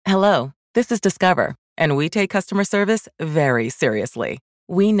Hello, this is Discover, and we take customer service very seriously.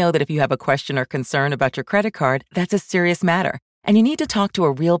 We know that if you have a question or concern about your credit card, that's a serious matter, and you need to talk to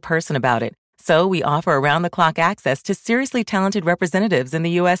a real person about it. So we offer around-the-clock access to seriously talented representatives in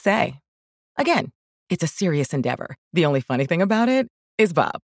the USA. Again, it's a serious endeavor. The only funny thing about it is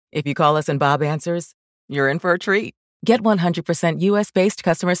Bob. If you call us and Bob answers, you're in for a treat. Get 100% US-based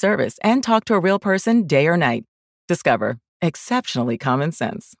customer service and talk to a real person day or night. Discover. Exceptionally common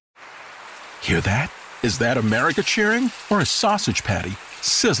sense. Hear that? Is that America cheering or a sausage patty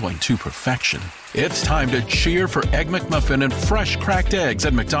sizzling to perfection? It's time to cheer for Egg McMuffin and fresh cracked eggs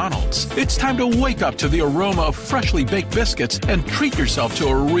at McDonald's. It's time to wake up to the aroma of freshly baked biscuits and treat yourself to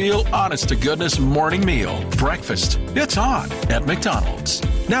a real honest-to-goodness morning meal. Breakfast, it's on at McDonald's.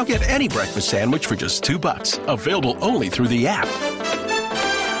 Now get any breakfast sandwich for just $2. Available only through the app.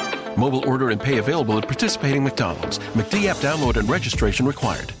 Mobile order and pay available at participating McDonald's. McD app download and registration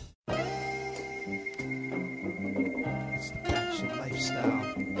required.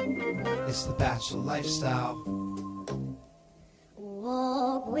 It's the Bachelor lifestyle.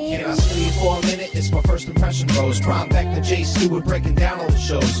 Can I steal you for a minute? It's my first impression rose. Prime Beckner, Jay Stewart breaking down all the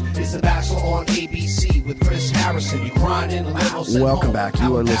shows. It's the Bachelor on ABC with Chris Harrison. You grinding a little. Welcome back.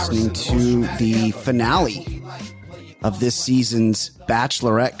 You are listening to the finale of this season's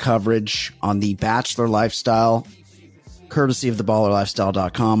Bachelorette coverage on the Bachelor Lifestyle, courtesy of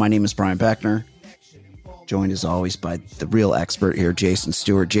theballerlifestyle.com. My name is Brian Beckner, joined as always by the real expert here, Jason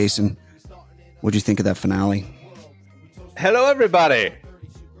Stewart. Jason, what'd you think of that finale? Hello, everybody.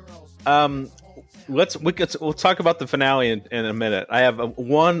 We'll talk about the finale in a minute. I have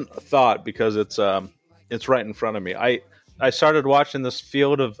one thought because it's right in front of me. I started watching this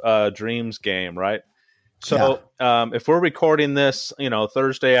Field of Dreams game, right? So if we're recording this,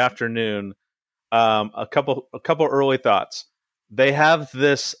 Thursday afternoon, a couple early thoughts. They have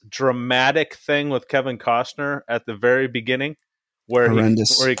this dramatic thing with Kevin Costner at the very beginning where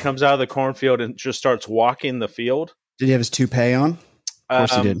he comes out of the cornfield and just starts walking the field. Did he have his toupee on? Of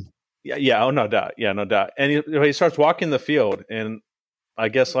course he did. Yeah. Oh, no doubt. Yeah, no doubt. And he starts walking the field, and I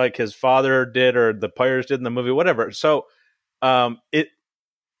guess like his father did or the players did in the movie, whatever. So I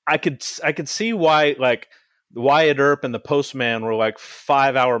could see why like Wyatt Earp and The Postman were like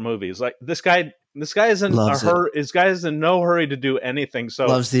 5-hour movies. Like this guy isn't this guy is in no hurry to do anything. So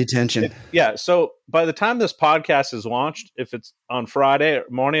loves the attention. So by the time this podcast is launched, if it's on Friday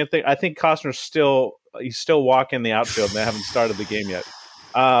morning, I think Costner's still walking the outfield and they haven't started the game yet.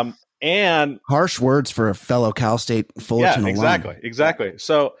 And harsh words for a fellow Cal State Fullerton alum. Exactly.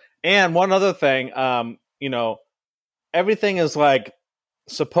 So, and one other thing, everything is like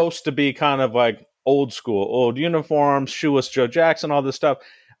supposed to be kind of like old school, old uniforms, shoeless Joe Jackson, all this stuff.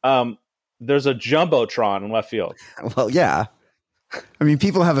 There's a Jumbotron in left field. Well, yeah. I mean,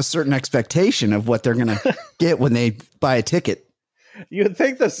 people have a certain expectation of what they're going to get when they buy a ticket. You'd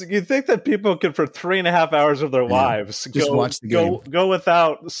think that people could, for 3.5 hours of their lives, watch the game. Go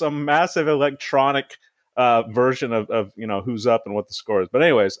without some massive electronic version of who's up and what the score is. But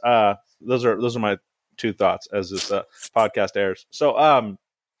anyways, those are my two thoughts as this podcast airs. So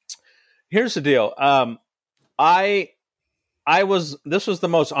here's the deal. This was the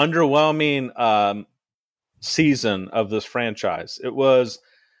most underwhelming season of this franchise. It was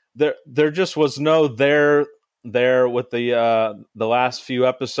there just was no there with the last few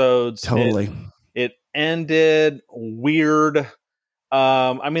episodes. Totally. It ended weird.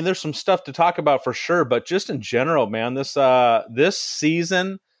 I mean, there's some stuff to talk about for sure, but just in general, man, this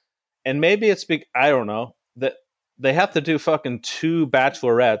season, and maybe it's I don't know, that they have to do fucking 2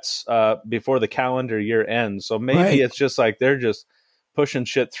 bachelorettes before the calendar year ends. So maybe It's just like they're just pushing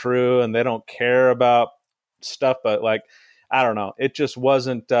shit through and they don't care about stuff. But like, I don't know. It just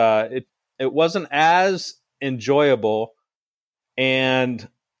wasn't. It wasn't as enjoyable, and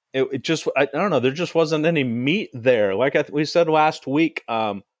it just I don't know. There just wasn't any meat there. Like we said last week.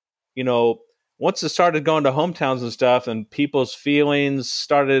 Once it started going to hometowns and stuff, and people's feelings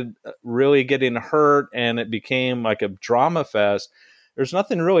started really getting hurt, and it became like a drama fest. There's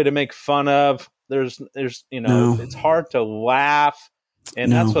nothing really to make fun of. There's It's hard to laugh,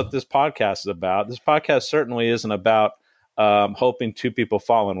 and that's what this podcast is about. This podcast certainly isn't about hoping 2 people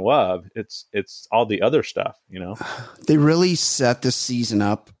fall in love. It's all the other stuff. They really set this season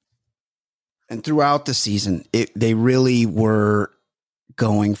up, and throughout the season, they really were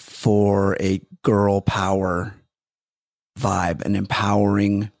going for a girl power vibe, an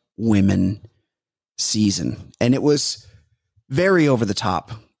empowering women season. And it was very over the top.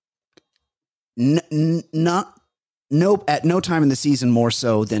 At no time in the season more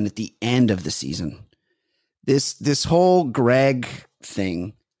so than at the end of the season. This whole Greg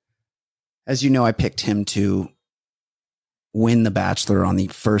thing As you know, I picked him to win The Bachelor on the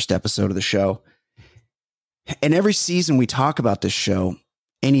first episode of the show. And every season we talk about this show,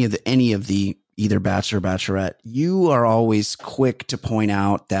 any of the either Bachelor or Bachelorette, you are always quick to point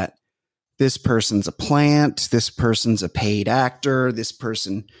out that this person's a plant, this person's a paid actor, this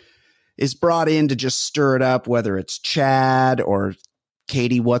person is brought in to just stir it up, whether it's Chad or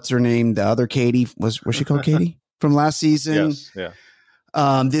Katie, what's her name? The other Katie, was she called Katie from last season? Yes,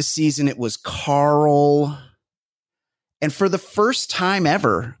 yeah. This season it was Carl. And for the first time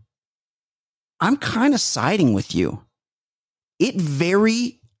ever, I'm kind of siding with you. It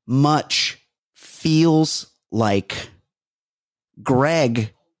very much feels like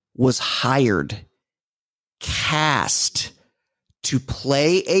Greg was hired, cast to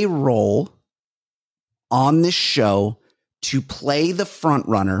play a role on this show, to play the front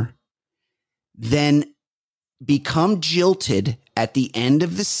runner, then become jilted at the end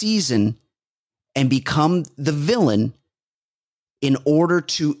of the season and become the villain in order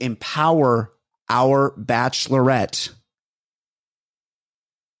to empower our Bachelorette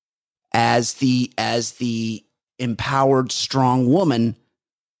as the empowered, strong woman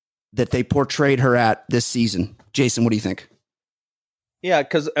that they portrayed her at this season. Jason, what do you think? Yeah,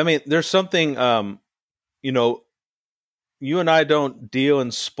 because I mean, there's something, you and I don't deal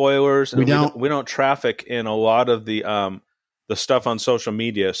in spoilers, and we don't traffic in a lot of the stuff on social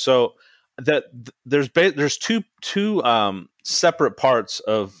media. So that there's two separate parts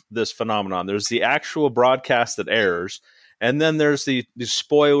of this phenomenon. There's the actual broadcast that airs, and then there's the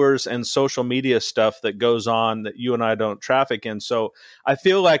spoilers and social media stuff that goes on that you and I don't traffic in. So I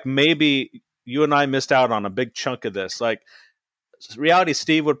feel like maybe you and I missed out on a big chunk of this. Like, Reality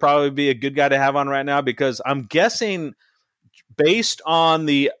Steve would probably be a good guy to have on right now, because I'm guessing, based on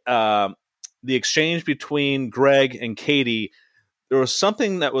the exchange between Greg and Katie, there was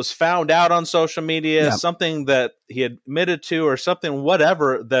something that was found out on social media, something that he admitted to, or something,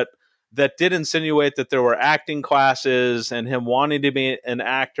 whatever, that did insinuate that there were acting classes and him wanting to be an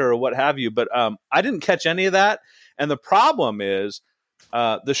actor or what have you. But I didn't catch any of that. And the problem is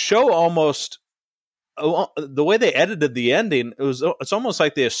the show almost, the way they edited the ending, it's almost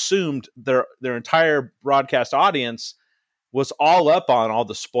like they assumed their entire broadcast audience was all up on all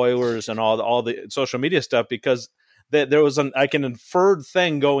the spoilers and all the social media stuff, because there was an inferred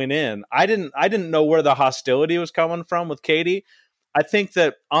thing going in. I didn't know where the hostility was coming from with Katie. I think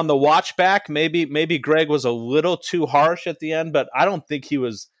that on the watch back, maybe Greg was a little too harsh at the end, but I don't think he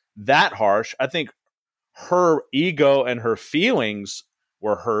was that harsh. I think her ego and her feelings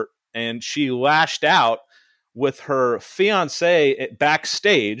were hurt, and she lashed out with her fiance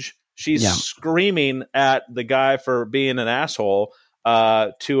backstage. She's screaming at the guy for being an asshole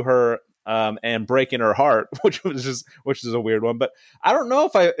to her and breaking her heart, which is a weird one. But I don't know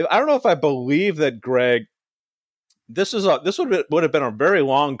if I believe that Greg. This would have been a very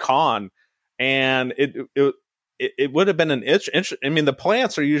long con, and it would have been an itch. I mean, the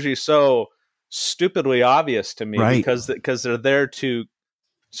plants are usually so stupidly obvious to me, right? because they're there to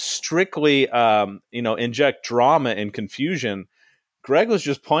strictly inject drama and confusion. Greg was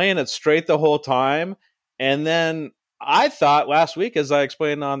just playing it straight the whole time. And then I thought last week, as I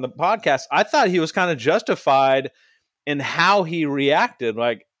explained on the podcast, I thought he was kind of justified in how he reacted.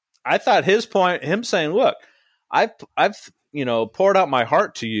 Like, I thought his point, him saying, look, I've poured out my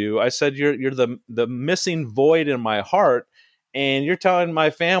heart to you. I said, you're the missing void in my heart. And you're telling my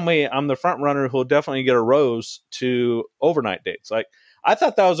family I'm the front runner who'll definitely get a rose to overnight dates. Like, I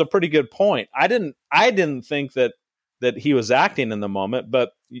thought that was a pretty good point. I didn't think that he was acting in the moment,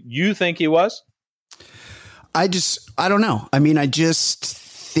 but you think he was? I don't know. I mean, I just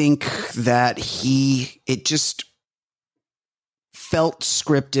think that it just felt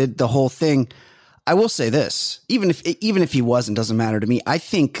scripted, the whole thing. I will say this, even if he wasn't, doesn't matter to me. I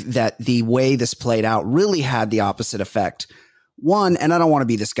think that the way this played out really had the opposite effect. One, and I don't want to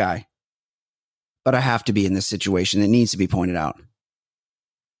be this guy, but I have to be in this situation. It needs to be pointed out.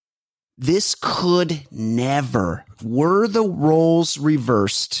 This could never, were the roles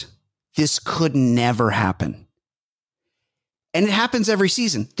reversed, this could never happen. And it happens every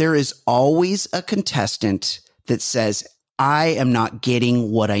season. There is always a contestant that says, I am not getting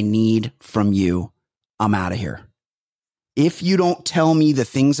what I need from you. I'm out of here. If you don't tell me the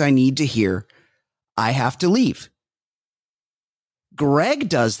things I need to hear, I have to leave. Greg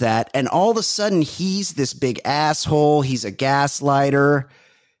does that, and all of a sudden he's this big asshole. He's a gaslighter.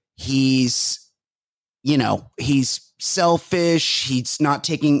 He's selfish. He's not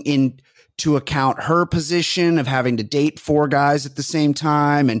taking into account her position of having to date 4 guys at the same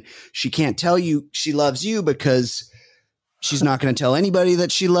time. And she can't tell you she loves you because She's not going to tell anybody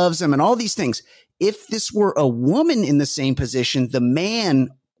that she loves him and all these things. If this were a woman in the same position, the man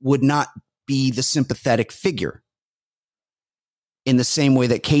would not be the sympathetic figure in the same way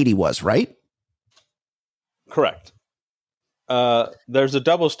that Katie was, right? Correct. There's a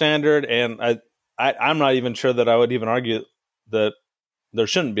double standard, and I'm not even sure that I would even argue that there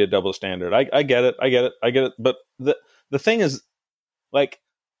shouldn't be a double standard. I get it. But the thing is, like,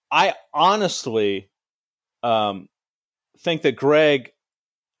 I honestly think that Greg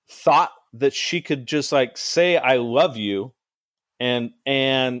thought that she could just like say I love you and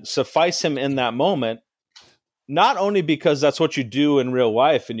suffice him in that moment, not only because that's what you do in real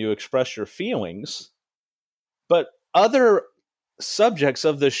life and you express your feelings, but other subjects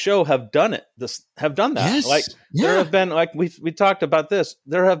of the show have done it. Have done that. Yes. Like there have been, like we talked about this.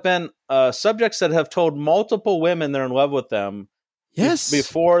 There have been subjects that have told multiple women they're in love with them. Yes.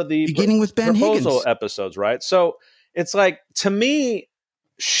 Before the beginning with Ben proposal Higgins episodes, right? So it's like, to me,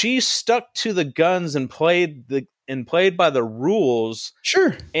 she stuck to the guns and played by the rules.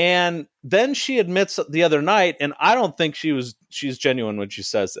 Sure. And then she admits the other night, and I don't think she's genuine when she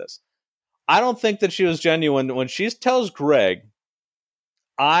says this. I don't think that she was genuine when she tells Greg,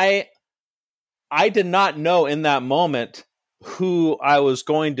 I did not know in that moment who I was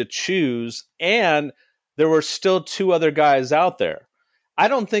going to choose, and there were still two other guys out there. I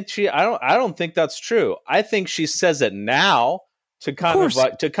don't think think that's true. I think she says it now to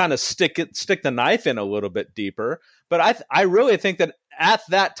kind of stick the knife in a little bit deeper. But I really think that at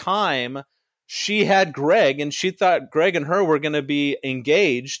that time she had Greg, and she thought Greg and her were going to be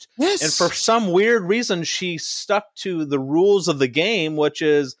engaged. Yes. And for some weird reason, she stuck to the rules of the game, which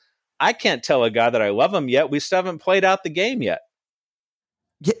is, I can't tell a guy that I love him yet. We still haven't played out the game yet.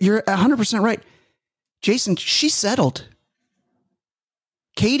 Yeah, you're 100% right. Jason, she settled.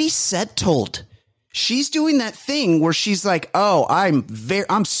 Katie settled. She's doing that thing where she's like, oh,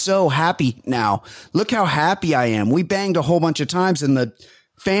 I'm so happy now. Look how happy I am. We banged a whole bunch of times in the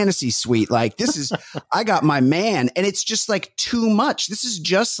fantasy suite. Like, this is, I got my man. And it's just like too much. This is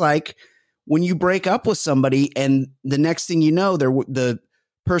just like when you break up with somebody and the next thing you know, the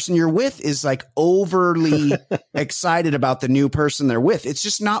person you're with is like overly excited about the new person they're with. It's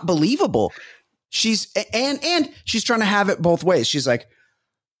just not believable. She's trying to have it both ways. She's like,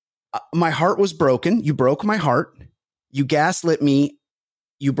 my heart was broken. You broke my heart. You gaslit me.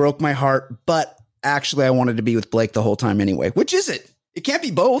 You broke my heart. But actually, I wanted to be with Blake the whole time anyway. Which is it? It can't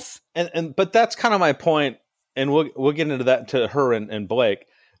be both. But that's kind of my point. And we'll get into that, to her and Blake.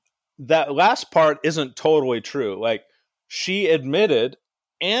 That last part isn't totally true. Like, she admitted,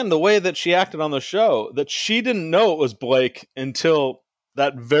 and the way that she acted on the show, that she didn't know it was Blake until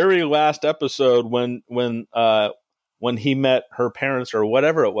that very last episode when he met her parents or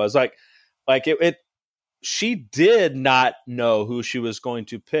whatever it was. She did not know who she was going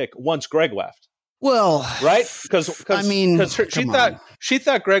to pick once Greg left. Well, right? Because I mean, she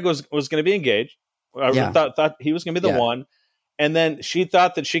thought Greg was going to be engaged. Thought he was going to be the one. And then she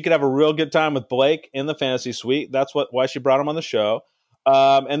thought that she could have a real good time with Blake in the fantasy suite. That's why she brought him on the show.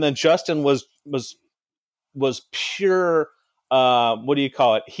 And then Justin was pure. What do you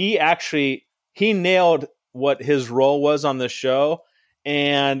call it? He nailed what his role was on the show.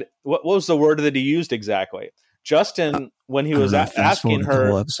 And what was the word that he used exactly? Justin, when he was asking her, the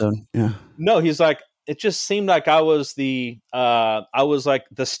whole episode. Yeah. No, he's like, it just seemed like I was like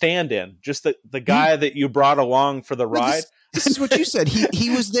the stand-in, just the guy that you brought along for the ride. This is what you said. He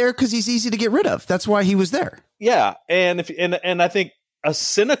was there because he's easy to get rid of. That's why he was there. Yeah, and I think a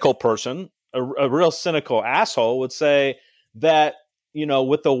cynical person, a real cynical asshole, would say that,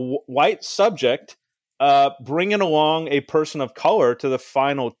 with the white subject, bringing along a person of color to the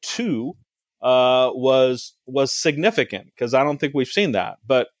final two was significant, because I don't think we've seen that.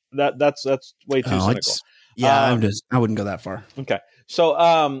 But that's way too cynical. Yeah, I wouldn't go that far. Okay, so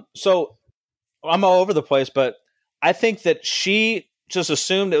I'm all over the place, but I think that she just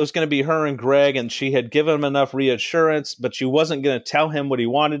assumed it was going to be her and Greg, and she had given him enough reassurance, but she wasn't going to tell him what he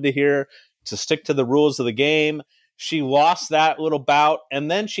wanted to hear, to stick to the rules of the game. She lost that little bout,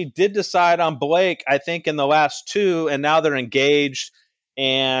 and then she did decide on Blake, I think, in the last two, and now they're engaged,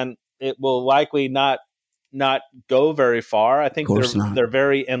 and it will likely not go very far. I think they're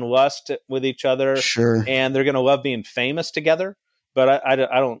very in lust with each other, sure, and they're going to love being famous together. But I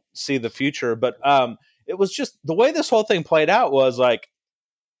don't see the future. But it was just the way this whole thing played out was like,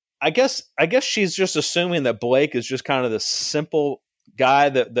 I guess she's just assuming that Blake is just kind of the simple guy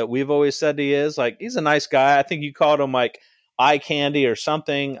that we've always said he is. Like, he's a nice guy. I think you called him like eye candy or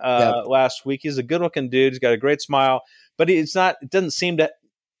something last week. He's a good looking dude. He's got a great smile, but it doesn't seem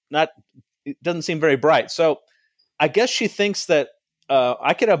very bright. So I guess she thinks that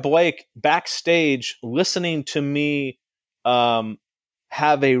I could have Blake backstage listening to me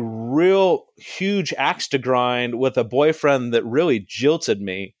have a real huge axe to grind with a boyfriend that really jilted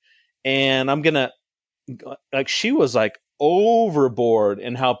me. And I'm going to, like, she was like overboard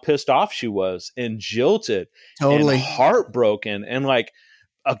in how pissed off she was and jilted Totally. and heartbroken and like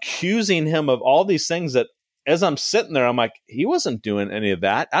accusing him of all these things that as I'm sitting there, I'm like, he wasn't doing any of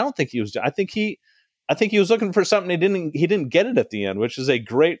that. I don't think he was. I think he was looking for something. He didn't get it at the end, which is a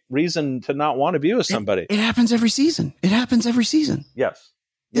great reason to not want to be with somebody. It happens every season. Yes.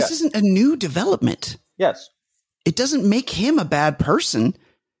 This isn't a new development. Yes. It doesn't make him a bad person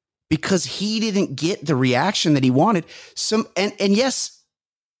because he didn't get the reaction that he wanted. And yes,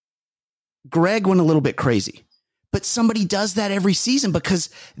 Greg went a little bit crazy, but somebody does that every season because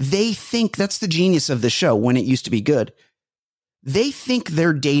they think that's the genius of the show when it used to be good. They think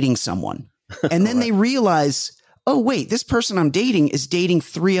they're dating someone and then they realize, oh, wait, this person I'm dating is dating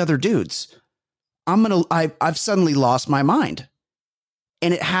 3 other dudes. I've suddenly lost my mind.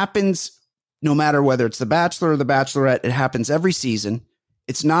 And it happens no matter whether it's The Bachelor or The Bachelorette. It happens every season.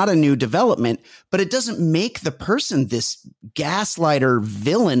 It's not a new development, but it doesn't make the person this gaslighter,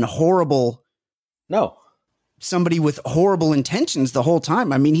 villain, horrible. No. Somebody with horrible intentions the whole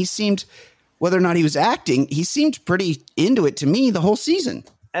time. I mean, he seemed, whether or not he was acting, he seemed pretty into it to me the whole season.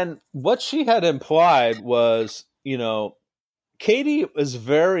 And what she had implied was, Katie is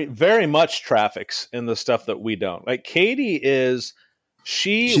very, very much traffics in the stuff that we don't. Like Katie is...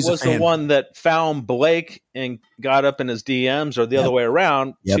 She's was the one that found Blake and got up in his DMs or the other way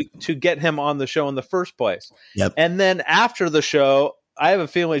around to get him on the show in the first place. Yep. And then after the show, I have a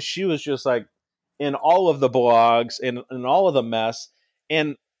feeling she was just like in all of the blogs and in all of the mess.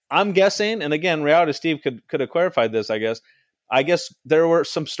 And I'm guessing, and again, Reality Steve could have clarified this, I guess there were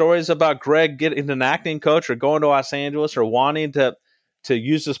some stories about Greg getting an acting coach or going to Los Angeles or wanting to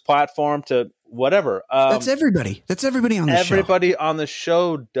use this platform to whatever. That's everybody. That's everybody on the show. Everybody on the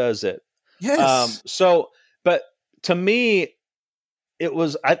show does it. Yes. But to me, it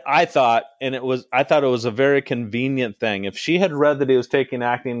was, I thought it was a very convenient thing. If she had read that he was taking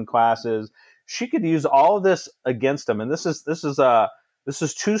acting classes, she could use all of this against him. And this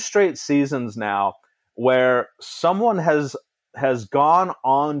is 2 straight seasons now where someone has gone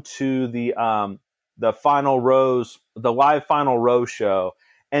on to the Final Rose, the live Final Rose show,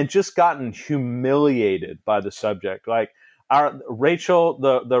 and just gotten humiliated by the subject. Like our Rachel,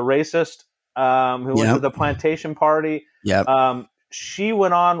 the racist who went to the plantation party. Yep. She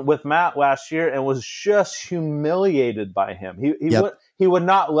went on with Matt last year and was just humiliated by him. He would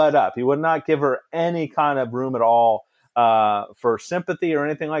not let up. He would not give her any kind of room at all for sympathy or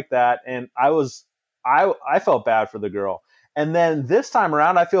anything like that. And I felt bad for the girl. And then this time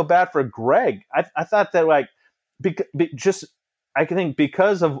around, I feel bad for Greg. I thought that I think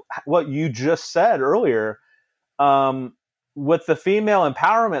because of what you just said earlier, with the female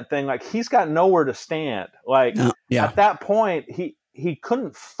empowerment thing, like he's got nowhere to stand. Like at that point, he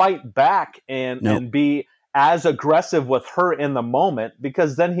couldn't fight back and be as aggressive with her in the moment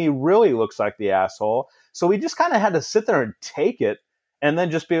because then he really looks like the asshole. So he just kind of had to sit there and take it and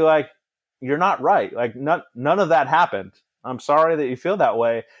then just be like, you're not right. Like none of that happened. I'm sorry that you feel that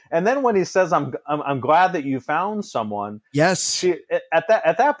way. And then when he says, I'm glad that you found someone. Yes. She, at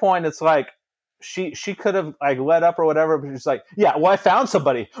that point, it's like, she could have like let up or whatever, but she's like, yeah, well, I found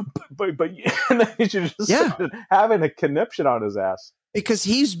somebody, but and then she's just having a conniption on his ass. Because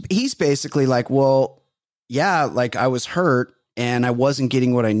he's basically like, well, yeah, like I was hurt and I wasn't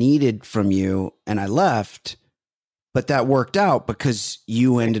getting what I needed from you and I left. But that worked out because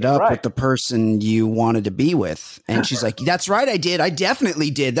you ended up with the person you wanted to be with. And she's like, that's right, I did. I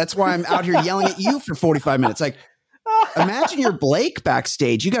definitely did. That's why I'm out here yelling at you for 45 minutes. Like, imagine you're Blake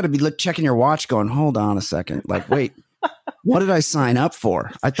backstage. You got to be checking your watch going, hold on a second. Like, wait, what did I sign up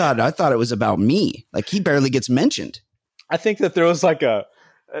for? I thought it was about me. Like, he barely gets mentioned. I think that there was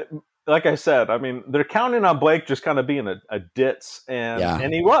like I said, I mean, they're counting on Blake just kind of being a ditz,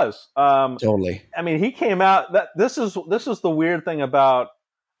 and he was totally. I mean, he came out. This is the weird thing about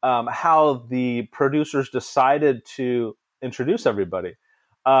how the producers decided to introduce everybody.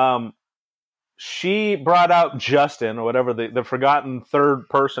 She brought out Justin or whatever the forgotten third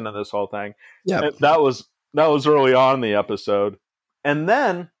person in this whole thing. Yeah, that was early on in the episode, and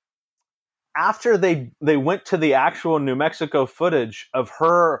then after they went to the actual New Mexico footage of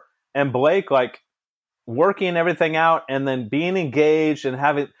her and Blake like working everything out and then being engaged and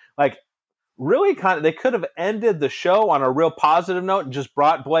having like really they could have ended the show on a real positive note and just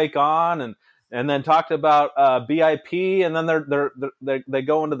brought Blake on and then talked about BIP and then they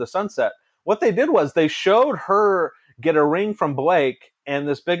go into the sunset. what they did was they showed her get a ring from Blake and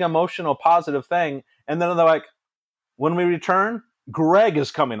this big emotional positive thing. And then they're like, when we return, Greg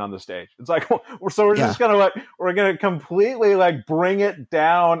is coming on the stage. It's like, so we're just going to we're going to completely bring it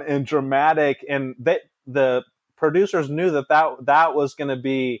down and dramatic. And the producers knew that was going to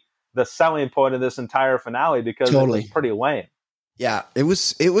be the selling point of this entire finale because it was pretty lame. Yeah, it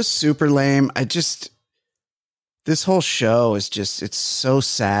was super lame. This whole show is it's so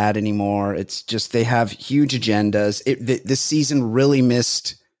sad anymore. It's just, they have huge agendas. This season really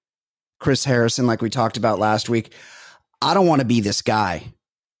missed Chris Harrison, like we talked about last week. I don't want to be this guy,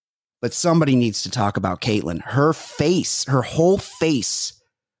 but somebody needs to talk about Caitlyn. Her whole face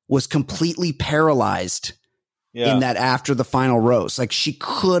was completely paralyzed in that after the final rose. Like she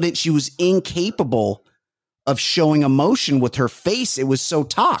was incapable of showing emotion with her face. It was so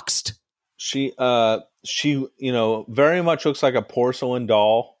toxed. She very much looks like a porcelain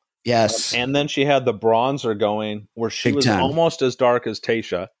doll. Yes. And then she had the bronzer going where she Big was time. almost as dark as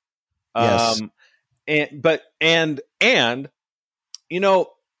Tayshia. Yes.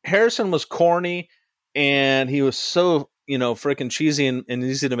 Harrison was corny and he was so, freaking cheesy and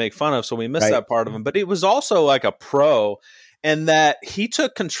easy to make fun of. So we missed that part of him, but he was also like a pro and that he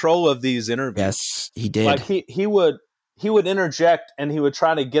took control of these interviews. Yes, he did. Like he would interject and he would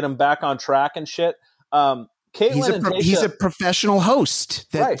try to get him back on track and shit. He's a professional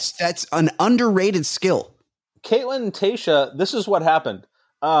host. That's an underrated skill. Caitlyn and Tayshia, this is what happened.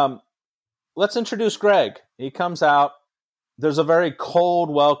 Let's introduce Greg. He comes out. There's a very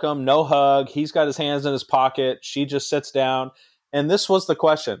cold welcome, no hug. He's got his hands in his pocket. She just sits down. And this was the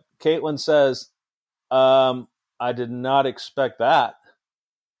question. Caitlyn says, I did not expect that.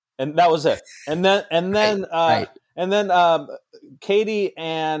 And that was it. And then Katie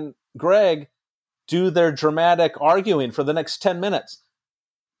and Greg do their dramatic arguing for the next 10 minutes.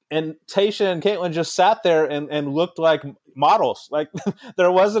 And Tayshia and Caitlyn just sat there and looked like models. Like there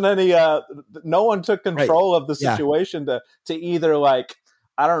wasn't any, no one took control of the situation to either I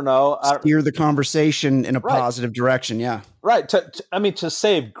don't know. Steer the conversation in a positive direction. Yeah. Right. To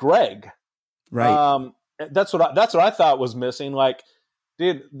save Greg. Right. That's what I thought was missing. Like,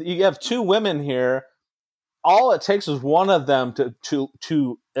 dude, you have two women here. All it takes is one of them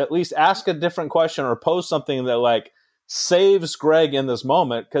to at least ask a different question or pose something that saves Greg in this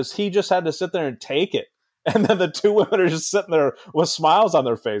moment, because he just had to sit there and take it. And then the two women are just sitting there with smiles on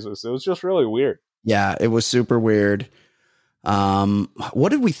their faces. It was just really weird. Yeah, it was super weird. What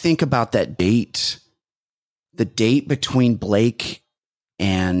did we think about that date? The date between Blake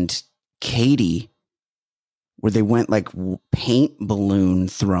and Katie, where they went paint balloon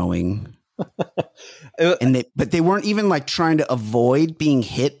throwing. But they weren't even trying to avoid being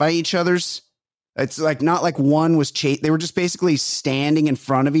hit by each other's. It's not one was they were just basically standing in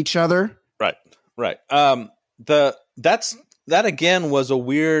front of each other. Right. That again was a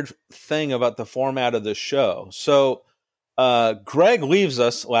weird thing about the format of the show. So Greg leaves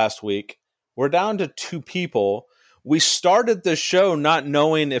us last week. We're down to two people. We started the show not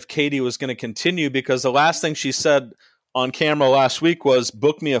knowing if Katie was going to continue because the last thing she said on camera last week was,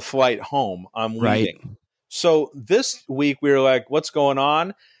 book me a flight home. I'm leaving. Right. So this week we were like, what's going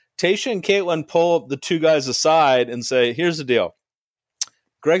on? Tayshia and Caitlyn pull the two guys aside and say, here's the deal.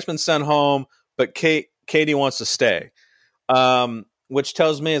 Greg's been sent home, but Katie wants to stay. Which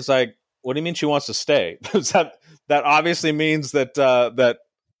tells me, it's like, what do you mean she wants to stay? that obviously means that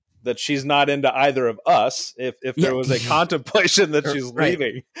she's not into either of us if there was a contemplation that she's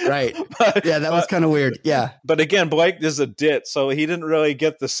leaving. Right. But, that was kind of weird. Yeah. But again, Blake is a dit, so he didn't really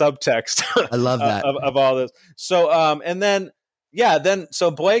get the subtext I love that. of all this. So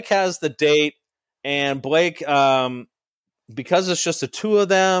so Blake has the date, and Blake, because it's just the two of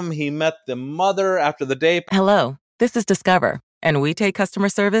them, he met the mother after the date. Hello, this is Discover, and we take customer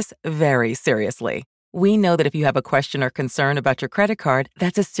service very seriously. We know that if you have a question or concern about your credit card,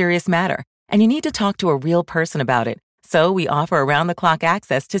 that's a serious matter, and you need to talk to a real person about it. So we offer around-the-clock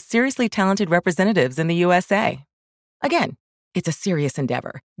access to seriously talented representatives in the USA. Again, it's a serious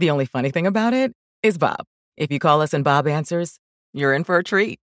endeavor. The only funny thing about it is Bob. If you call us and Bob answers, you're in for a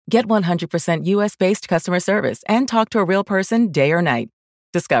treat. Get 100% US-based customer service and talk to a real person day or night.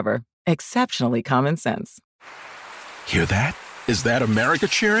 Discover. Exceptionally common sense. Hear that? Is that America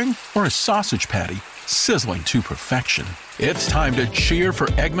cheering or a sausage patty sizzling to perfection? It's time to cheer for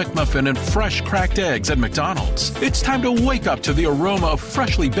Egg McMuffin and fresh cracked eggs at McDonald's. It's time to wake up to the aroma of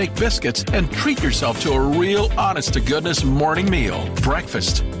freshly baked biscuits and treat yourself to a real honest-to-goodness morning meal.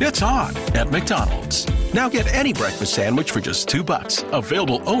 Breakfast, it's on at McDonald's. Now get any breakfast sandwich for just $2.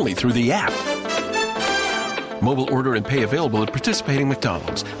 Available only through the app. Mobile order and pay available at participating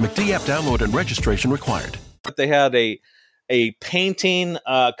McDonald's. McD app download and registration required. They had a painting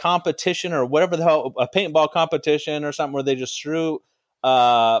competition or whatever the hell, a paintball competition or something where they just threw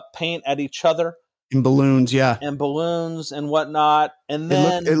paint at each other. In balloons, yeah. And balloons and whatnot. And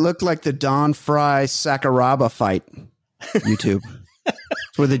then it looked like the Don Fry Sakuraba fight. YouTube.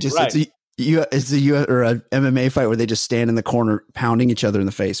 Where they just right. it's a US or a MMA fight where they just stand in the corner pounding each other in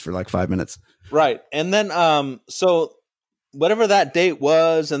the face for like 5 minutes. Right. And then so whatever that date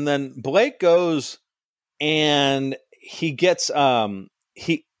was, and then Blake goes and he gets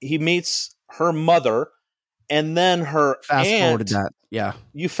he meets her mother and then her fast aunt. Forwarded that. Yeah.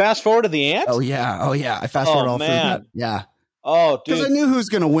 You fast forward to the aunt? Oh yeah. I fast forward all through that. Yeah. Oh, dude. Because I knew who's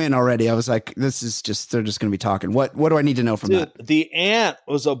going to win already. I was like, they're just going to be talking. What do I need to know from that? The aunt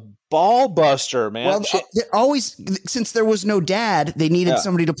was a ball buster, man. Well, always, since there was no dad, they needed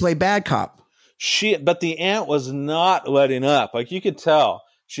somebody to play bad cop. But the aunt was not letting up. Like, you could tell.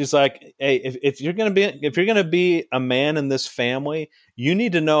 She's like, hey, if you're going to be a man in this family, you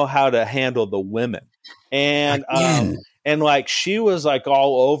need to know how to handle the women. And like, she was like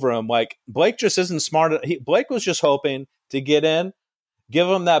all over him. Like, Blake just isn't smart. Blake was just hoping to get in, give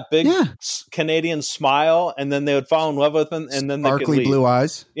him that big Canadian smile, and then they would fall in love with him, and then sparkly they could leave. Blue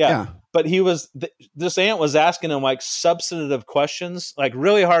eyes. Yeah. But this aunt was asking him like substantive questions, like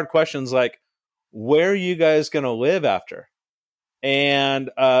really hard questions, like, where are you guys going to live after?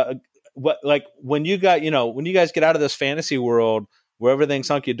 And when you guys get out of this fantasy world where everything's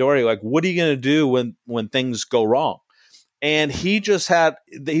hunky dory, like, what are you going to do when things go wrong? And he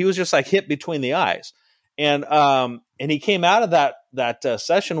was just like hit between the eyes. And he came out of that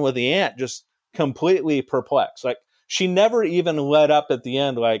session with the aunt just completely perplexed. Like, she never even let up at the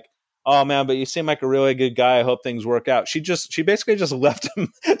end, like, oh man, but you seem like a really good guy. I hope things work out. She basically just left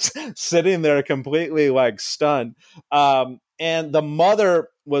him sitting there completely like stunned. And the mother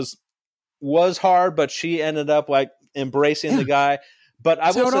was hard, but she ended up like embracing the guy. But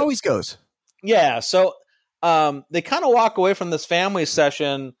That's how it always goes. Yeah. So they kind of walk away from this family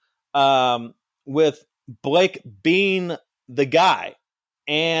session with Blake being the guy.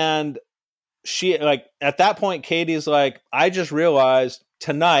 And she, like, at that point, Katie's like, I just realized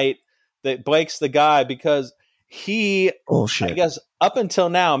tonight that Blake's the guy, because I guess up until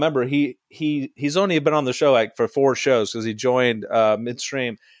now, remember, he's only been on the show like for 4 shows because he joined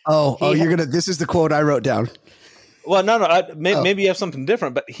midstream. This is the quote I wrote down. Well, no, maybe you have something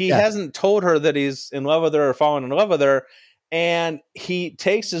different, but he hasn't told her that he's in love with her or falling in love with her. And he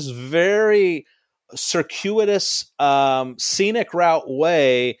takes this very circuitous, scenic route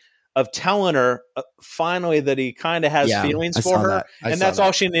way of telling her finally that he kind of has feelings for her. And that's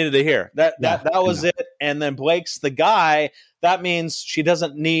all she needed to hear. That was it. And then Blake's the guy. That means she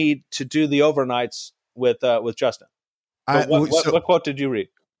doesn't need to do the overnights with Justin. What quote did you read?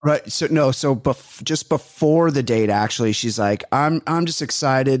 Right. Just before the date, actually, she's like, I'm just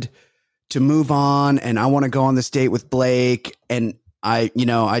excited to move on, and I want to go on this date with Blake, and I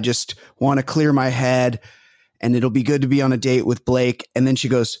just want to clear my head, and it'll be good to be on a date with Blake. And then she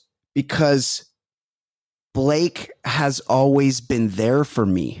goes, because Blake has always been there for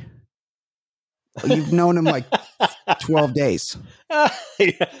me. You've known him like 12 days.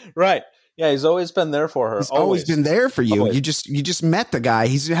 Yeah, right. Yeah, he's always been there for her. He's always been there for you. Always. You just met the guy.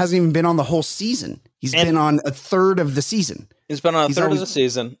 He hasn't even been on the whole season. He's been on a third of the season. He's been on a third of the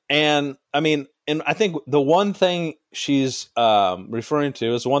season. And I mean, and I think the one thing she's referring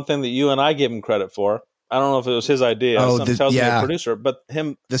to is one thing that you and I gave him credit for. I don't know if it was his idea. Tells me the producer, but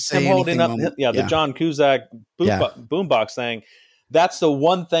him holding up, the John Cusack boombox thing. That's the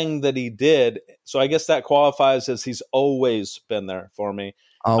one thing that he did. So I guess that qualifies as he's always been there for me.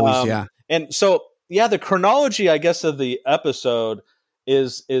 Always, And so, the chronology, I guess, of the episode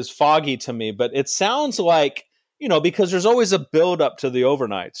is foggy to me, but it sounds like, because there's always a build up to the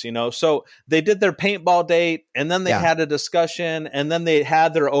overnights, so they did their paintball date, and then they had a discussion, and then they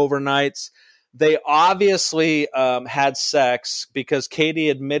had their overnights. They obviously had sex, because Katie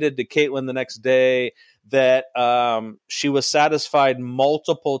admitted to Caitlin the next day that she was satisfied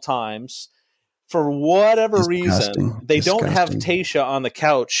multiple times. For whatever reason, they don't have Tayshia on the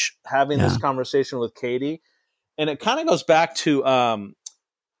couch having this conversation with Katie. And it kind of goes back to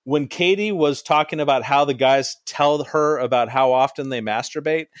when Katie was talking about how the guys tell her about how often they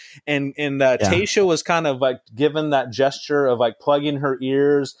masturbate. And Tayshia was kind of like given that gesture of like plugging her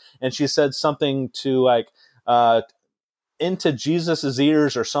ears. And she said something to like, into Jesus's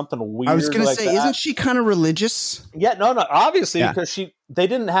ears or something weird. I was going like to say, isn't she kind of religious? Yeah, no, obviously, because they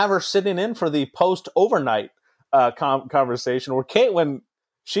didn't have her sitting in for the post overnight conversation where Caitlin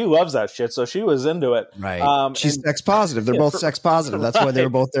she loves that shit, so she was into it. Right. She's sex positive. They're both sex positive. That's why they were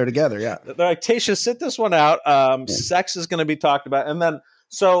both there together. Yeah. They're like, Tasha, sit this one out. Sex is going to be talked about. And then,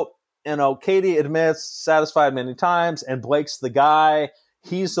 so, Katie admits, satisfied many times, and Blake's the guy.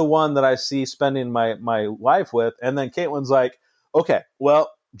 He's the one that I see spending my life with. And then Caitlin's like, okay,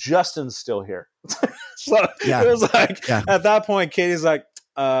 well, Justin's still here. So it was like, at that point, Katie's like,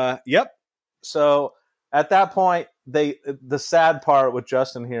 yep. So at that point, the sad part with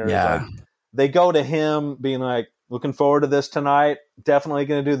Justin here is like, they go to him being like, looking forward to this tonight. Definitely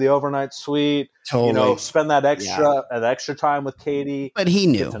going to do the overnight suite. Totally. Spend that extra time with Katie. But he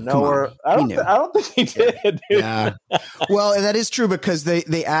knew. To know her. I don't think he did. Dude. Yeah. Well, that is true because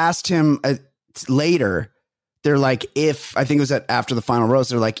they asked him later. They're like, I think it was after the final rose.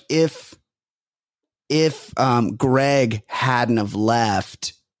 They're like, if Greg hadn't have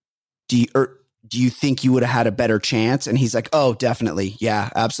left, do you think you would have had a better chance? And he's like, oh, definitely. Yeah,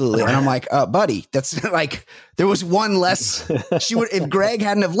 absolutely. And I'm like, buddy, that's like, there was one less. If Greg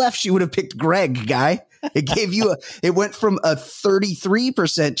hadn't have left, she would have picked Greg, guy. It gave you it went from a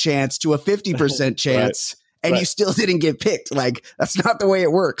 33% chance to a 50% chance. And you still didn't get picked. Like, that's not the way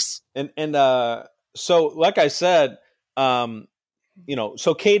it works. And so like I said,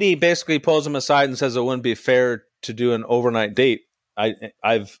 so Katie basically pulls him aside and says it wouldn't be fair to do an overnight date.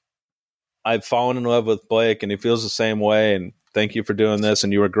 I've fallen in love with Blake and he feels the same way. And thank you for doing this.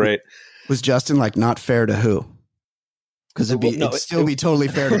 And you were great. Was Justin like not fair to who? Because it'd still be totally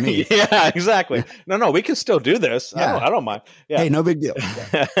fair to me. Yeah, exactly. No, we can still do this. Yeah. I don't mind. Yeah. Hey, no big deal.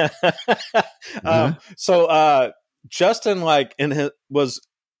 So Justin, like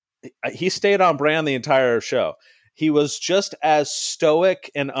he stayed on brand the entire show. He was just as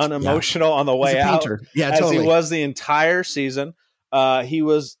stoic and unemotional on the way out as he was the entire season.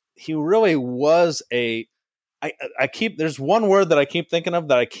 He really was there's one word that I keep thinking of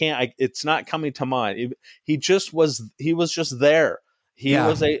that I can't, it's not coming to mind. He was just there. He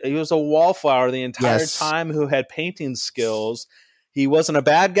was a wallflower the entire time who had painting skills. He wasn't a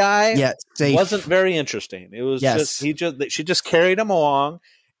bad guy. Yeah, safe. Wasn't very interesting. It was she just carried him along.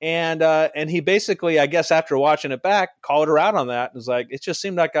 And he basically, I guess after watching it back, called her out on that. It was like, it just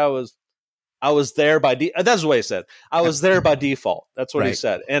seemed like I was there by that's the way he said. I was there by default. That's what he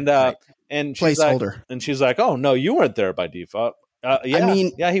said. And she's like, oh no, you weren't there by default. He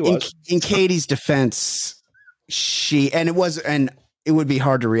was. In Katie's defense, it would be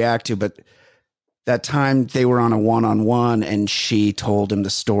hard to react to, but that time they were on a one-on-one and she told him the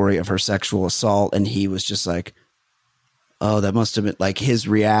story of her sexual assault. And he was just like, oh, that must have been like, his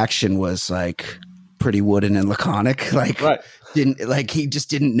reaction was like pretty wooden and laconic. Like, he just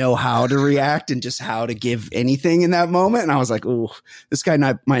didn't know how to react and just how to give anything in that moment. And I was like, ooh, this guy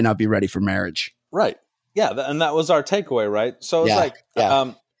might not be ready for marriage. Right. Yeah. And that was our takeaway. Right. So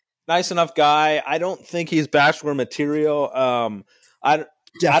it's nice enough guy. I don't think he's Bachelor material.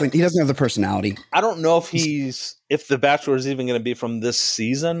 Definitely. He doesn't have the personality. I don't know if the Bachelor is even going to be from this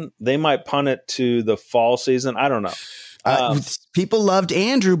season. They might punt it to the fall season. I don't know. People loved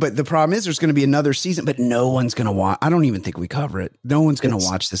Andrew, but the problem is there's going to be another season, but no one's going to watch. I don't even think we cover it. No one's going to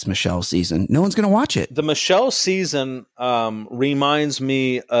watch this Michelle season. No one's going to watch it. The Michelle season reminds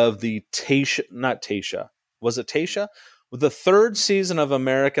me of the not Tasha. Was it Tasha? The third season of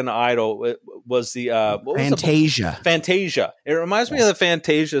American Idol, it was the Fantasia. It reminds me of the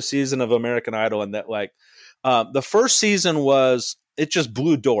Fantasia season of American Idol, and that the first season it just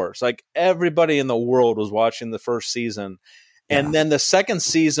blew doors. Like everybody in the world was watching the first season. And then the second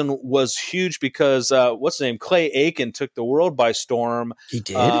season was huge because what's his name? Clay Aiken took the world by storm. He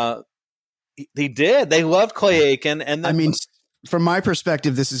did. He did. They loved Clay Aiken. And then, from my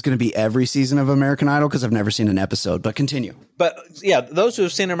perspective, this is going to be every season of American Idol because I've never seen an episode, but continue. But yeah, those who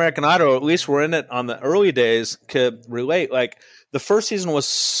have seen American Idol, or at least were in it on the early days, could relate. Like the first season was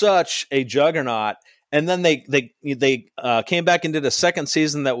such a juggernaut. And then they came back and did a second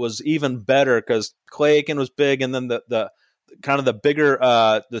season that was even better because Clay Aiken was big, and then the kind of the bigger,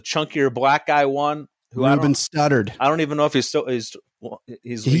 the chunkier black guy won. Ruben Studdard. I don't even know if he's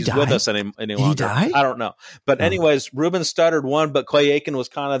with us any longer. He died? I don't know. But anyways, Ruben Studdard won, but Clay Aiken was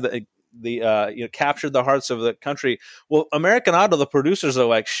kind of the captured the hearts of the country. Well, American Idol, the producers are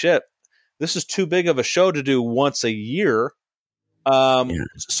like, shit, this is too big of a show to do once a year.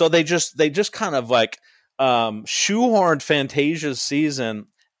 So they just kind of like shoehorned Fantasia's season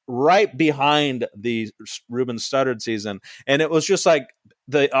right behind the Ruben Studdard season, and it was just like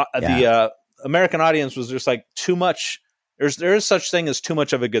the American audience was just like too much. There is such thing as too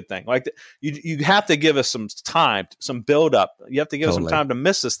much of a good thing. Like you have to give us some time, some build up. You have to give us some time to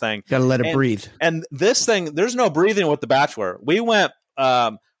miss this thing. Got to let it breathe. And this thing, there's no breathing with The Bachelor. We went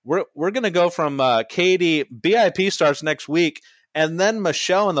we're going to go from Katie. BIP starts next week, and then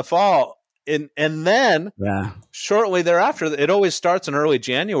Michelle in the fall, and then shortly thereafter, it always starts in early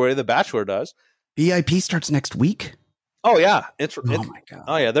January. The Bachelor does. BIP starts next week. Oh yeah, oh my god.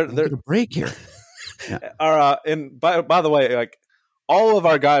 Oh yeah, they're a break here. Yeah. And by the way, like all of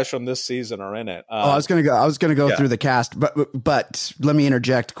our guys from this season are in it. I was gonna go through the cast, but let me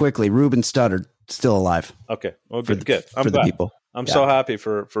interject quickly. Ruben Studdard still alive. Okay, well, good. I'm for glad. The people. I'm so happy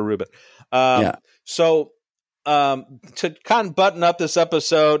for Ruben. So to kind of button up this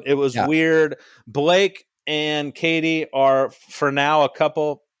episode, it was weird. Blake and Katie are for now a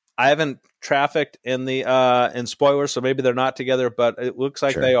couple. I haven't trafficked in the in spoilers, so maybe they're not together, but it looks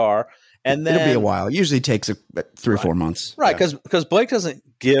like they are. And then it'll be a while. It usually takes 3 or 4 months, right? Because Blake doesn't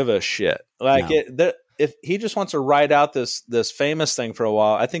give a shit. Like if he just wants to ride out this famous thing for a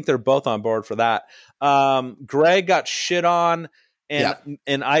while, I think they're both on board for that. Greg got shit on,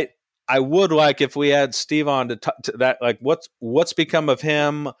 and I would like if we had Steve on to that. Like what's become of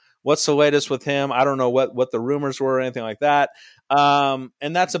him? What's the latest with him? I don't know what the rumors were or anything like that. And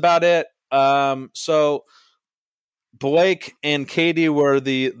that's about it. So Blake and Katie were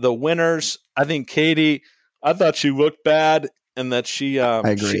the winners. I think Katie, I thought she looked bad, and that she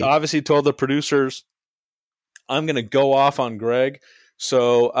obviously told the producers, I'm going to go off on Greg.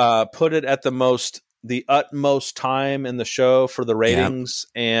 So put it at the utmost time in the show for the ratings.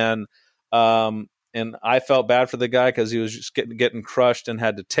 And I felt bad for the guy because he was just getting crushed and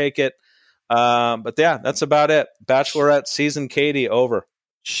had to take it. But yeah, that's about it. Bachelorette season Katie over.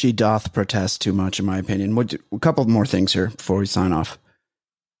 She doth protest too much, in my opinion. A couple more things here before we sign off.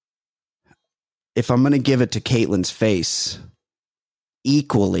 If I'm going to give it to Caitlin's face,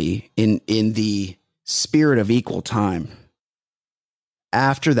 equally in the spirit of equal time,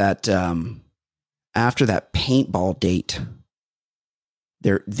 after that paintball date,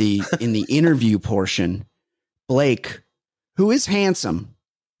 in the interview portion, Blake, who is handsome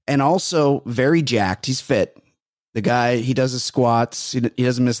and also very jacked, he's fit. The guy, he does his squats. He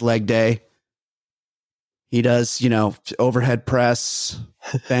doesn't miss leg day. He does, overhead press,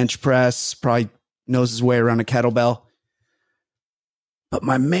 bench press, probably knows his way around a kettlebell. But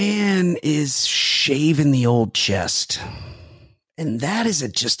my man is shaving the old chest. And that is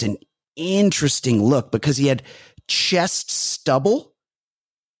just an interesting look because he had chest stubble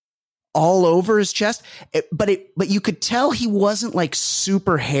all over his chest. But you could tell he wasn't like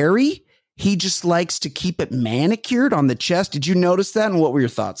super hairy. He just likes to keep it manicured on the chest. Did you notice that? And what were your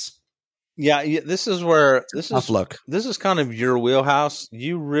thoughts? Yeah, this is kind of your wheelhouse.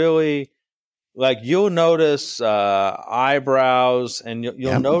 You really you'll notice eyebrows, and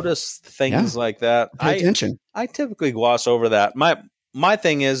you'll notice things like that. Pay attention. I typically gloss over that. My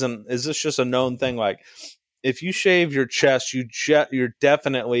thing is this just a known thing? Like, if you shave your chest, you're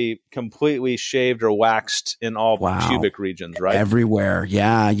definitely completely shaved or waxed in all pubic regions, right? Everywhere.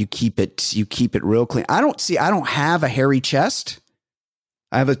 Yeah. You keep it real clean. I don't have a hairy chest.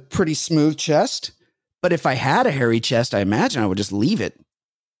 I have a pretty smooth chest, but if I had a hairy chest, I imagine I would just leave it.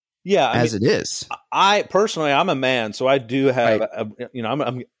 Yeah. It is. I personally, I'm a man, so I do have,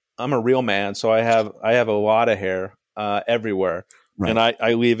 I'm a real man. So I have a lot of hair, everywhere. Right. And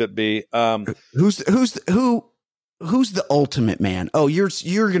I leave it be. Who's the ultimate man? Oh, you're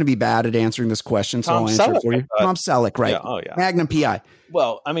going to be bad at answering this question, so I'll answer it for you. Tom Selleck, right? Yeah, oh yeah, Magnum PI.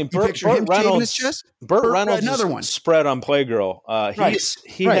 Well, I mean, Burt Reynolds. Burt Reynolds, another one spread on Playgirl.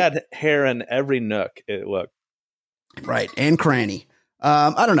 He had hair in every nook. It looked right and cranny.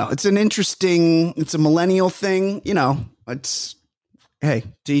 I don't know. It's a millennial thing. It's. Hey,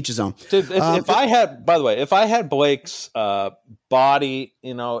 to each his own. Dude, if I had Blake's body,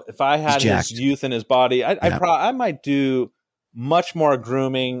 if I had his youth in his body, I might do much more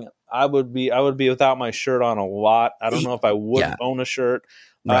grooming. I would be without my shirt on a lot. I don't know if I would own a shirt.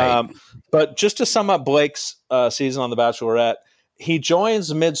 Right. But just to sum up Blake's season on The Bachelorette, he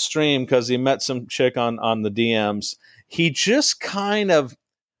joins midstream because he met some chick on the DMs. He just kind of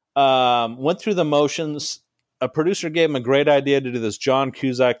went through the motions. A producer gave him a great idea to do this John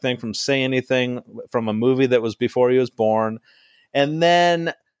Cusack thing from Say Anything, from a movie that was before he was born. And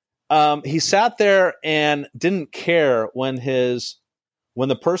then he sat there and didn't care when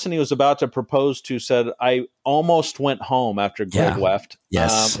the person he was about to propose to said, I almost went home after Greg left.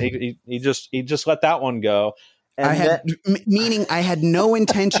 Yes. He just let that one go. And meaning I had no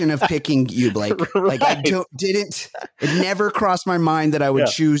intention of picking you, Blake. Right. Like it never crossed my mind that I would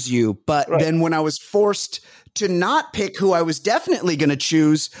choose you. But then when I was forced to not pick who I was definitely going to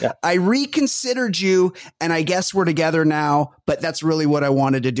choose, I reconsidered you, and I guess we're together now. But that's really what I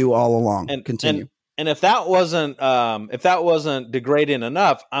wanted to do all along. And continue. And if that wasn't degrading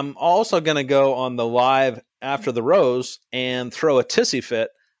enough, I'm also going to go on the live after the rose and throw a tissy fit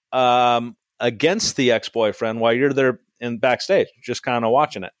against the ex-boyfriend while you're there in backstage, just kind of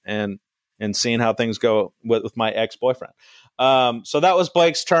watching it and seeing how things go with my ex-boyfriend. So that was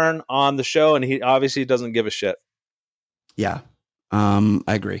Blake's turn on the show, and he obviously doesn't give a shit. Yeah. I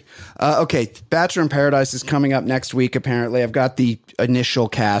agree. Okay. Bachelor in Paradise is coming up next week. Apparently I've got the initial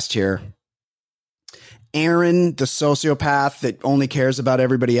cast here. Aaron, the sociopath that only cares about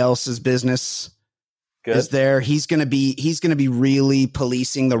everybody else's business, is there. He's going to be really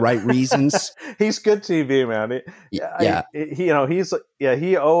policing the right reasons. He's good TV, man.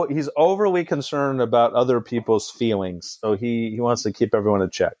 He's overly concerned about other people's feelings. So he wants to keep everyone in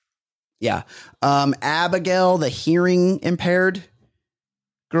check. Yeah. Abigail, the hearing impaired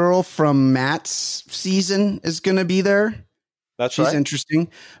girl from Matt's season, is going to be there. She's right. Interesting.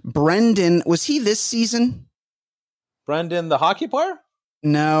 Brendan, was he this season? Brendan, the hockey player?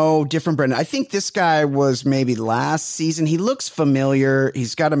 No, different Brendan. I think this guy was maybe last season. He looks familiar.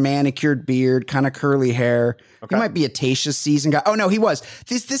 He's got a manicured beard, kind of curly hair. Okay. He might be a Tasha's season guy. Oh no, he was.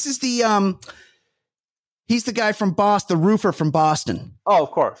 This is the he's the guy from Boston, the roofer from Boston. Oh, of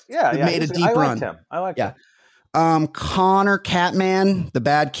course. Yeah, yeah. Made a deep run. I liked him. Connor Catman, the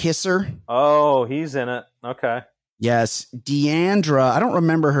bad kisser. Oh, he's in it. Okay. Yes, Deandra. I don't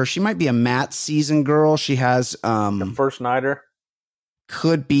remember her. She might be a Matt season girl. She has the first nighter.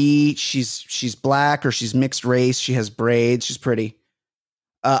 Could be. She's black or she's mixed race. She has braids. She's pretty.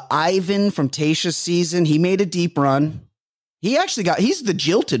 Ivan from Tasha's season. He made a deep run. He's the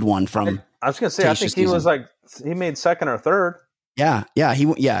jilted one from. I was gonna say. I think he was he made second or third. Yeah,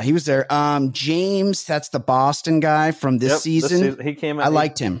 he was there. James, that's the Boston guy from this season. He came out. I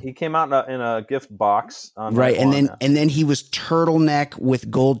liked him. He came out in a gift box. Right, and then he was turtleneck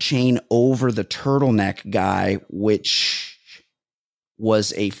with gold chain over the turtleneck guy, which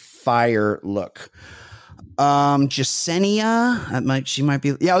was a fire look. Jasenia, she might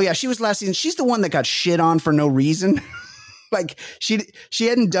be. Yeah, she was last season. She's the one that got shit on for no reason. Like she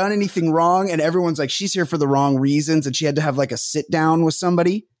hadn't done anything wrong, and everyone's like, she's here for the wrong reasons, and she had to have like a sit down with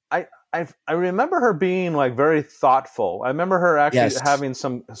somebody. I remember her being like very thoughtful. I remember her actually having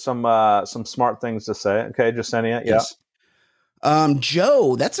some smart things to say. Okay, Jasenia, yeah. Yes.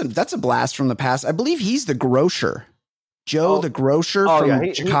 Joe, that's a blast from the past. I believe he's the grocer. Joe, the grocer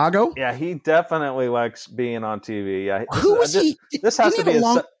from Chicago. He definitely likes being on TV. Yeah. Who was he? This has to be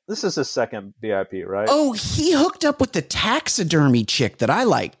this is his second VIP, right? Oh, he hooked up with the taxidermy chick that I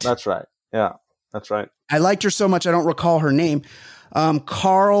liked. That's right. Yeah, that's right. I liked her so much I don't recall her name.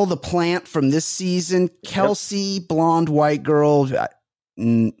 Carl, the plant from this season. Kelsey, blonde white girl.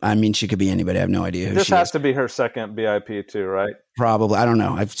 I mean, she could be anybody. I have no idea who she is. This has to be her second VIP too, right? Probably. I don't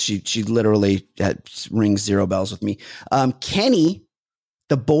know. She literally rings zero bells with me. Kenny,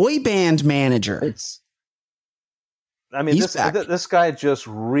 the boy band manager. This guy just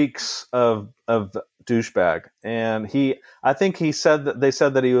reeks of douchebag, and I think they said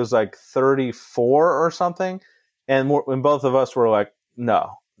that he was like 34 or something, and both of us were like,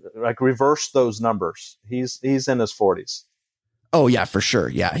 no, like reverse those numbers. He's in his 40s. Oh yeah, for sure.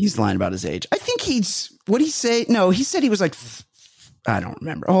 Yeah, he's lying about his age. I think what'd he say? No, he said he was like, I don't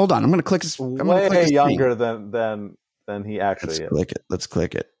remember. Hold on, I'm gonna click his. Way younger than he actually is. Let's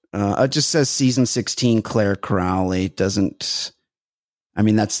click it. It just says season 16. Claire Crowley doesn't. I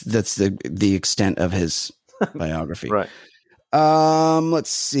mean, that's the extent of his biography. Right. Let's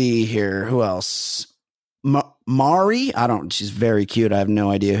see here. Who else? Mari. She's very cute. I have no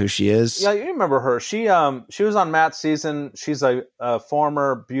idea who she is. Yeah, you remember her. She was on Matt's season. She's a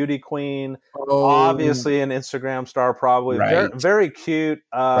former beauty queen. Oh. Obviously an Instagram star, probably. Right. Very, very cute.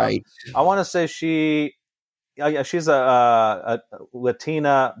 Right. I want to say she's a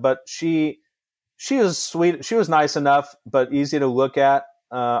Latina, but she was sweet. She was nice enough, but easy to look at.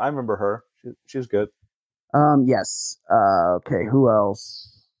 I remember her. She was good. Yes. Okay. Who else?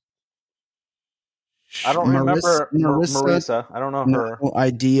 I don't remember Marissa. I don't know her. No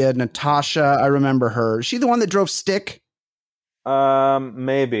idea. Natasha. I remember her. Is she the one that drove Stick?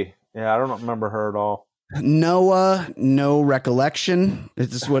 Maybe. Yeah, I don't remember her at all. Noah, no recollection.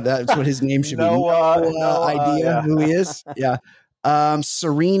 That's what his name should be. Noah idea who he is. Yeah.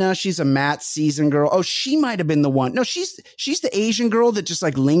 Serena, she's a Matt season girl. Oh, she might have been the one. No, she's the Asian girl that just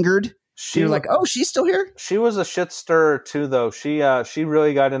like lingered. You're like, oh, she's still here? She was a shit stirrer too, though. She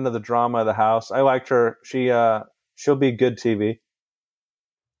really got into the drama of the house. I liked her. She'll be good TV.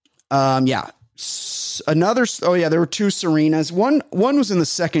 Yeah. There were two Serenas. One was in the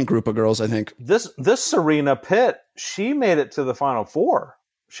second group of girls, I think. This Serena Pitt, she made it to the final four.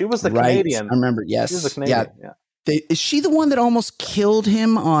 She was the Right. Canadian. I remember. Yes. She was the Canadian. Yeah. Is she the one that almost killed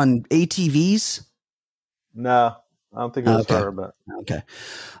him on ATVs? No, I don't think it was her, but okay.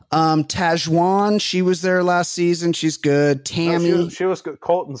 Tajwan, she was there last season. She's good. Tammy, no, she was good.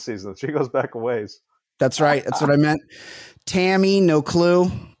 Colton season. She goes back a ways. That's right. That's what I meant. Tammy, no clue.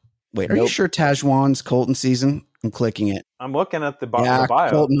 Wait, are you sure Tajwan's Colton season? I'm clicking it. I'm looking at the bio.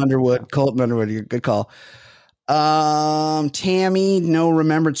 Colton Underwood. Good call. Tammy, no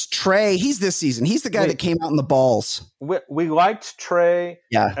remembrance. Trey, he's this season. He's the guy that came out in the balls. We liked Trey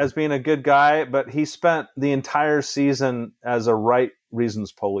as being a good guy, but he spent the entire season as a right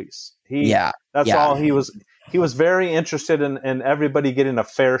reasons police. That's all he was. He was very interested in everybody getting a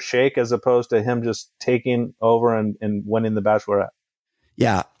fair shake as opposed to him just taking over and winning the Bachelorette.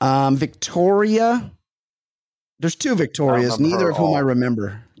 Yeah. Victoria. There's two Victorias, neither of whom I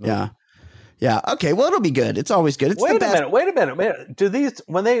remember. No. Yeah. Yeah. Okay. Well, it'll be good. It's always good. It's Wait a minute. Do these,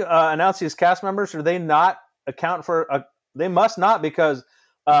 when they announce these cast members, do they not account for? They must not, because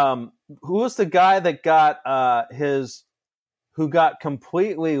who was the guy that got who got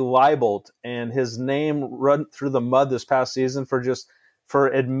completely libeled and his name run through the mud this past season for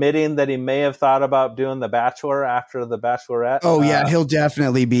admitting that he may have thought about doing The Bachelor after The Bachelorette? Oh yeah, he'll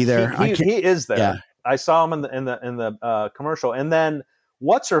definitely be there. He is there. Yeah. I saw him in the commercial. And then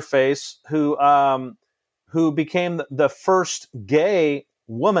what's her face, who became the first gay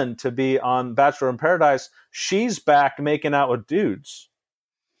woman to be on Bachelor in Paradise? She's back making out with dudes.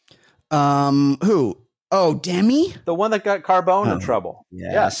 Who? Oh, Demi, the one that got Carbone in trouble.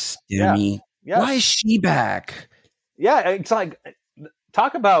 Yes, Demi. Yeah. Why is she back? Yeah, it's like,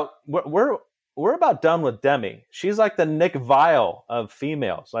 talk about we're about done with Demi. She's like the Nick Viall of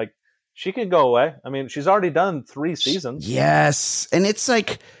females. Like, she could go away. I mean, she's already done 3 seasons. Yes. And it's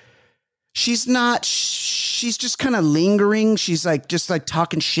like, she's just kind of lingering. She's like, just like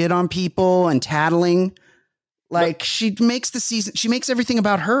talking shit on people and tattling. Like, she makes everything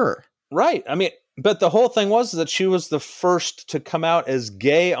about her. Right. I mean, but the whole thing was that she was the first to come out as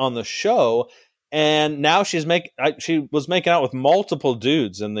gay on the show. And now she was making out with multiple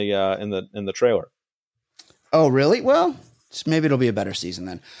dudes in the trailer. Oh, really? Well, maybe it'll be a better season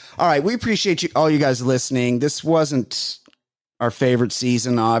then. All right. We appreciate all you guys listening. This wasn't our favorite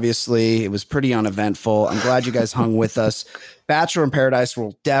season, obviously. It was pretty uneventful. I'm glad you guys hung with us. Bachelor in Paradise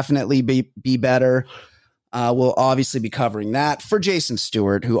will definitely be better. We'll obviously be covering that. For Jason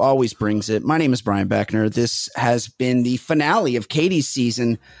Stewart, who always brings it, my name is Brian Beckner. This has been the finale of Katie's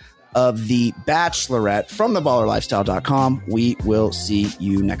season of The Bachelorette from theballerlifestyle.com. We will see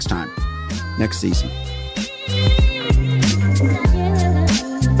you next season.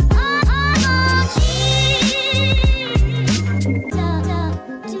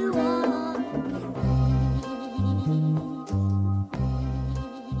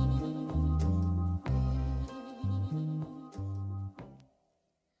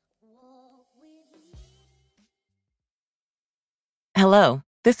 Hello,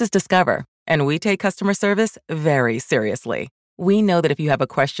 this is Discover, and we take customer service very seriously. We know that if you have a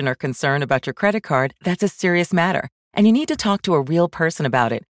question or concern about your credit card, that's a serious matter, and you need to talk to a real person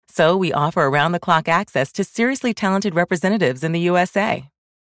about it. So we offer around-the-clock access to seriously talented representatives in the USA.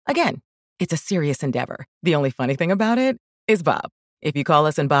 Again, it's a serious endeavor. The only funny thing about it is Bob. If you call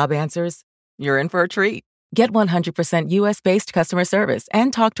us and Bob answers, you're in for a treat. Get 100% US-based customer service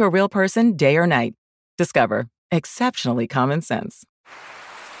and talk to a real person day or night. Discover. Exceptionally common sense.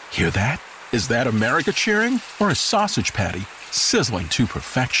 Hear that? Is that America cheering or a sausage patty sizzling to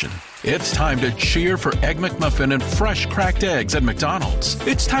perfection? It's time to cheer for Egg McMuffin and fresh cracked eggs at McDonald's.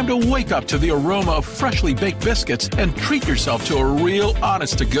 It's time to wake up to the aroma of freshly baked biscuits and treat yourself to a real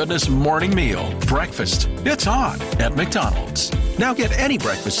honest-to-goodness morning meal. Breakfast, it's on at McDonald's. Now get any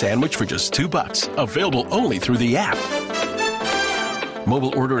breakfast sandwich for just $2. Available only through the app.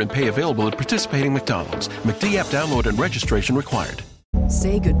 Mobile order and pay available at participating McDonald's. McD app download and registration required.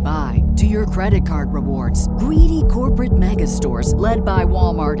 Say goodbye to your credit card rewards. Greedy corporate mega stores, led by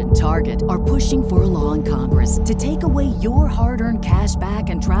Walmart and Target, are pushing for a law in Congress to take away your hard-earned cash back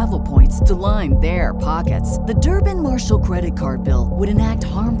and travel points to line their pockets. The Durbin-Marshall credit card bill would enact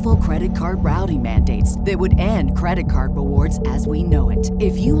harmful credit card routing mandates that would end credit card rewards as we know it.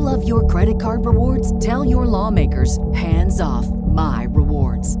 If you love your credit card rewards, tell your lawmakers, hands off my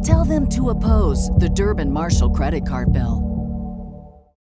rewards. Tell them to oppose the Durbin-Marshall credit card bill.